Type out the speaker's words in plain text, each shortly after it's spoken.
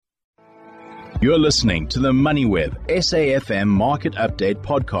You're listening to the MoneyWeb SAFM Market Update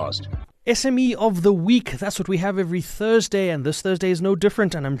Podcast. SME of the Week, that's what we have every Thursday, and this Thursday is no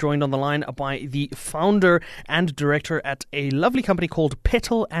different. And I'm joined on the line by the founder and director at a lovely company called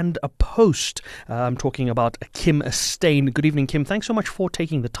Petal and a Post. I'm talking about Kim Stain. Good evening, Kim. Thanks so much for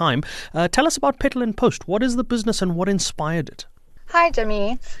taking the time. Tell us about Petal and Post. What is the business and what inspired it? Hi,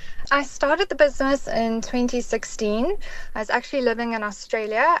 Jimmy. I started the business in 2016. I was actually living in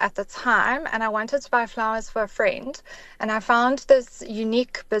Australia at the time, and I wanted to buy flowers for a friend. And I found this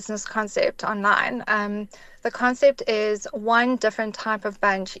unique business concept online. The concept is one different type of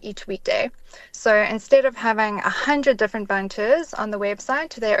bunch each weekday. So instead of having 100 different bunches on the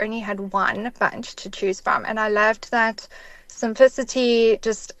website, they only had one bunch to choose from. And I loved that simplicity,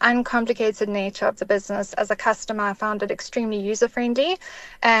 just uncomplicated nature of the business. As a customer, I found it extremely user-friendly,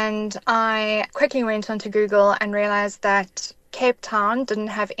 and I quickly went onto Google and realized that Cape Town didn't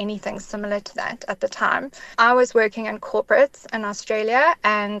have anything similar to that at the time. I was working in corporates in Australia,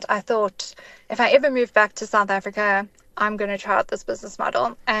 and I thought, if I ever move back to South Africa, I'm going to try out this business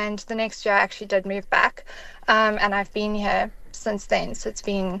model. And the next year I actually did move back, and I've been here since then. So it's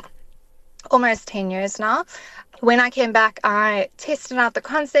been almost 10 years now. When I came back, I tested out the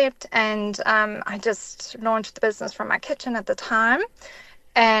concept, and I just launched the business from my kitchen at the time.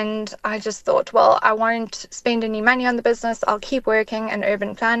 And I just thought, well, I won't spend any money on the business. I'll keep working in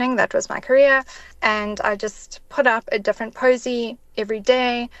urban planning. That was my career. And I just put up a different posy every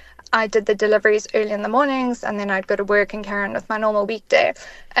day. I did the deliveries early in the mornings, and then I'd go to work and carry on with my normal weekday.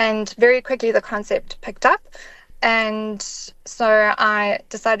 And very quickly, the concept picked up. And so I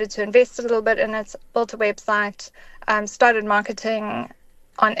decided to invest a little bit in it, built a website, started marketing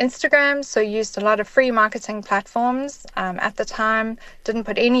on Instagram, so used a lot of free marketing platforms at the time, didn't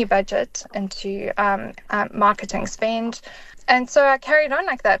put any budget into marketing spend. And so I carried on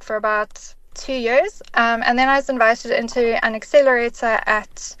like that for about 2 years. And then I was invited into an accelerator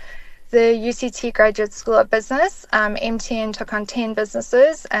at the UCT Graduate School of Business. MTN took on 10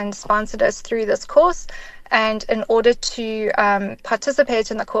 businesses and sponsored us through this course. And in order to participate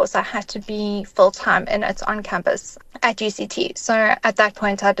in the course, I had to be full-time in it on campus at UCT. So at that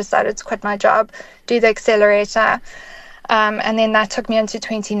point, I decided to quit my job, do the accelerator. And then that took me into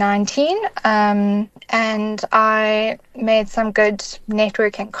 2019. And I made some good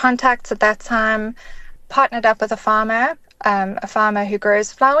networking contacts at that time, partnered up with a farmer who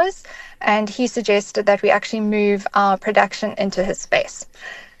grows flowers. And he suggested that we actually move our production into his space.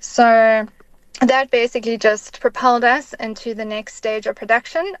 So that basically just propelled us into the next stage of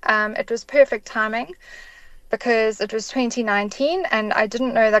production. It was perfect timing because it was 2019, and I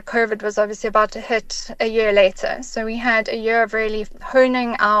didn't know that COVID was obviously about to hit a year later. So we had a year of really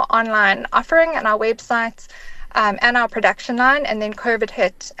honing our online offering and our websites and our production line, and then COVID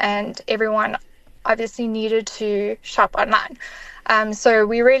hit, and everyone obviously needed to shop online. So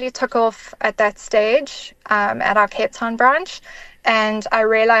we really took off at that stage at our Cape Town branch. And I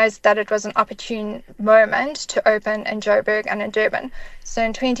realized that it was an opportune moment to open in Joburg and in Durban. So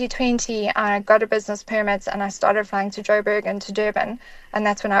in 2020, I got a business permit and I started flying to Joburg and to Durban. And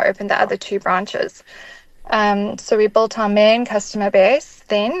that's when I opened the other 2 branches. So we built our main customer base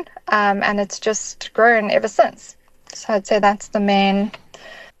then, and it's just grown ever since. So I'd say that's the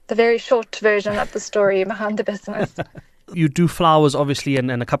very short version of the story behind the business. You do flowers, obviously, and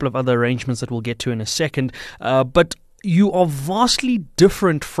a couple of other arrangements that we'll get to in a second. But you are vastly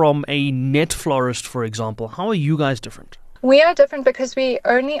different from a net florist, for example. How are you guys different? We are different because we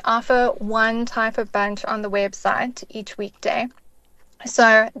only offer one type of bunch on the website each weekday.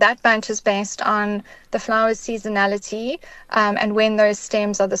 So that bunch is based on the flower's seasonality and when those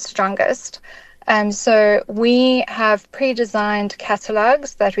stems are the strongest. So we have pre-designed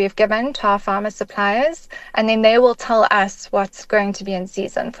catalogs that we've given to our farmer suppliers, and then they will tell us what's going to be in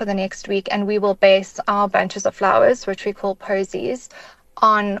season for the next week, and we will base our bunches of flowers, which we call posies,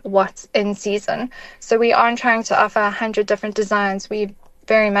 on what's in season. So we aren't trying to offer 100 different designs. We're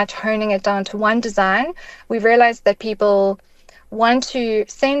very much honing it down to one design. We've realized that people want to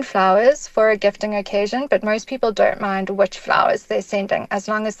send flowers for a gifting occasion, but most people don't mind which flowers they're sending, as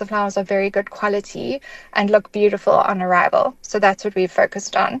long as the flowers are very good quality and look beautiful on arrival. So that's what we've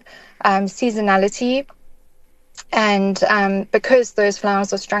focused on. Seasonality. And because those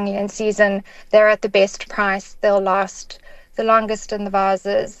flowers are strongly in season, they're at the best price. They'll last the longest in the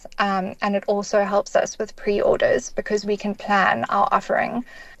vases. And it also helps us with pre-orders because we can plan our offering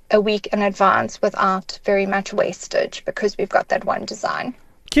a week in advance without very much wastage because we've got that one design.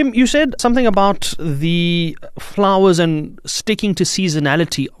 Kim, you said something about the flowers and sticking to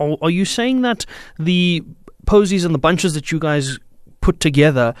seasonality. Are you saying that the posies and the bunches that you guys put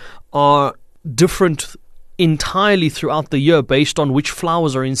together are different entirely throughout the year based on which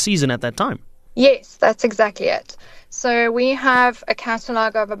flowers are in season at that time. Yes, that's exactly it. So we have a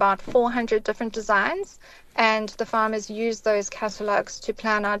catalogue of about 400 different designs, and the farmers use those catalogues to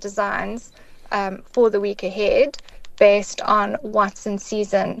plan our designs for the week ahead based on what's in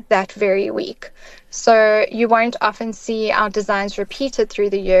season that very week. So you won't often see our designs repeated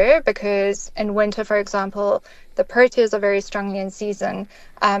through the year because in winter, for example, the proteas are very strongly in season,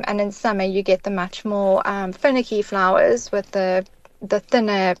 and in summer you get the much more finicky flowers with the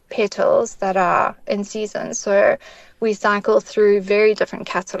thinner petals that are in season. So we cycle through very different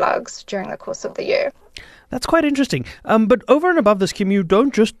catalogues during the course of the year. That's quite interesting. But over and above this, Kim, you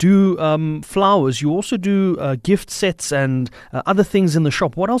don't just do flowers. You also do gift sets and other things in the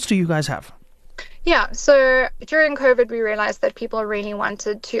shop. What else do you guys have? Yeah, so during COVID, we realized that people really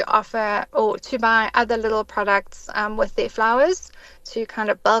wanted to offer or to buy other little products with their flowers to kind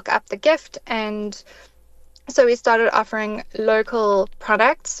of bulk up the gift. And so we started offering local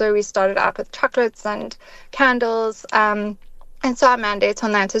products. So we started out with chocolates and candles. And so our mandate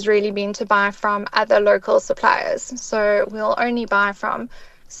on that has really been to buy from other local suppliers. So we'll only buy from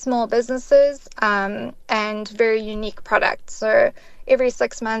small businesses and very unique products. So every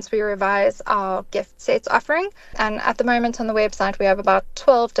 6 months we revise our gift sets offering. And at the moment on the website, we have about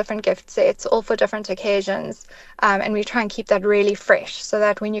 12 different gift sets, all for different occasions. And we try and keep that really fresh so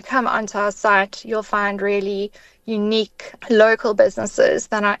that when you come onto our site, you'll find really unique local businesses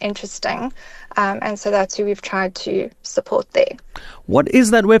that are interesting. And so that's who we've tried to support there. What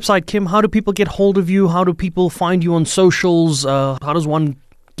is that website, Kim? How do people get hold of you? How do people find you on socials? How does one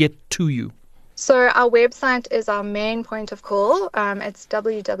get to you? So our website is our main point of call. It's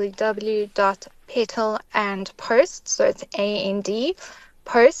www.petalandpost, so it's AND,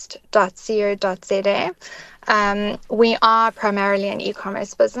 post.co.za. We are primarily an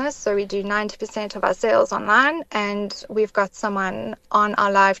e-commerce business, so we do 90% of our sales online, and we've got someone on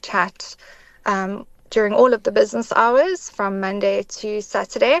our live chat during all of the business hours from Monday to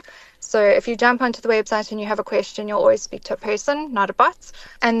Saturday. So if you jump onto the website and you have a question, you'll always speak to a person, not a bot.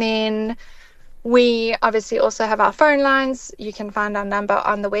 And then we obviously also have our phone lines. You can find our number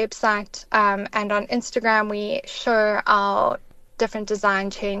on the website. And on Instagram, we show our different design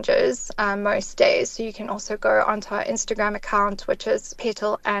changes most days. So you can also go onto our Instagram account, which is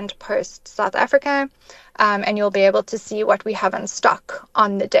Petal and Post South Africa, and you'll be able to see what we have in stock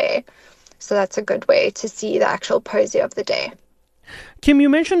on the day. So that's a good way to see the actual posy of the day. Kim, you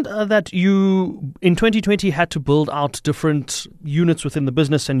mentioned that you, in 2020, had to build out different units within the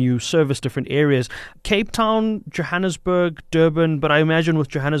business and you service different areas. Cape Town, Johannesburg, Durban, but I imagine with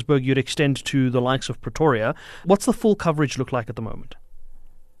Johannesburg you'd extend to the likes of Pretoria. What's the full coverage look like at the moment?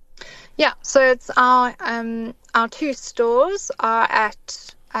 Yeah, so it's our two stores are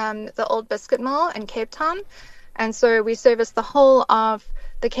at the Old Biscuit Mall in Cape Town. And so we service the whole of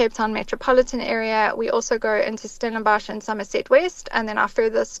the Cape Town metropolitan area. We also go into Stellenbosch and Somerset West, and then our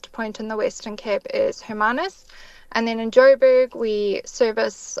furthest point in the Western Cape is Hermanus. And then in Joburg, we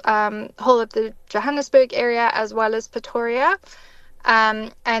service whole of the Johannesburg area as well as Pretoria.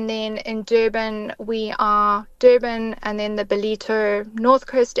 And then in Durban, we are Durban and then the Ballito North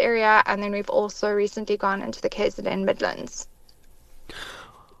Coast area, and then we've also recently gone into the KZN Midlands.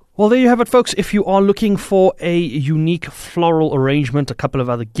 Well, there you have it, folks. If you are looking for a unique floral arrangement, a couple of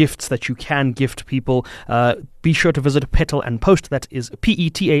other gifts that you can gift people, be sure to visit Petal and Post. That is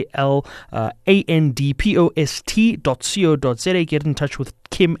PETALANDPOST.co.za. Get in touch with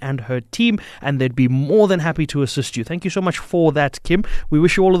Kim and her team, and they'd be more than happy to assist you. Thank you so much for that, Kim. We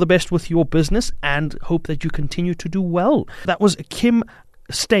wish you all of the best with your business and hope that you continue to do well. That was Kim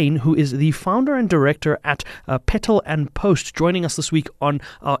Steyn, who is the founder and director at Petal and Post, joining us this week on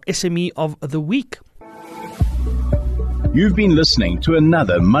our SME of the Week. You've been listening to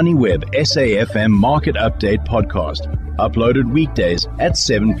another MoneyWeb SAFM Market Update podcast, uploaded weekdays at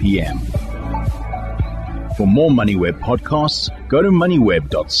 7 p.m. For more MoneyWeb podcasts, go to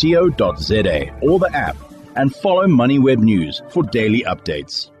moneyweb.co.za or the app and follow MoneyWeb News for daily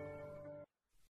updates.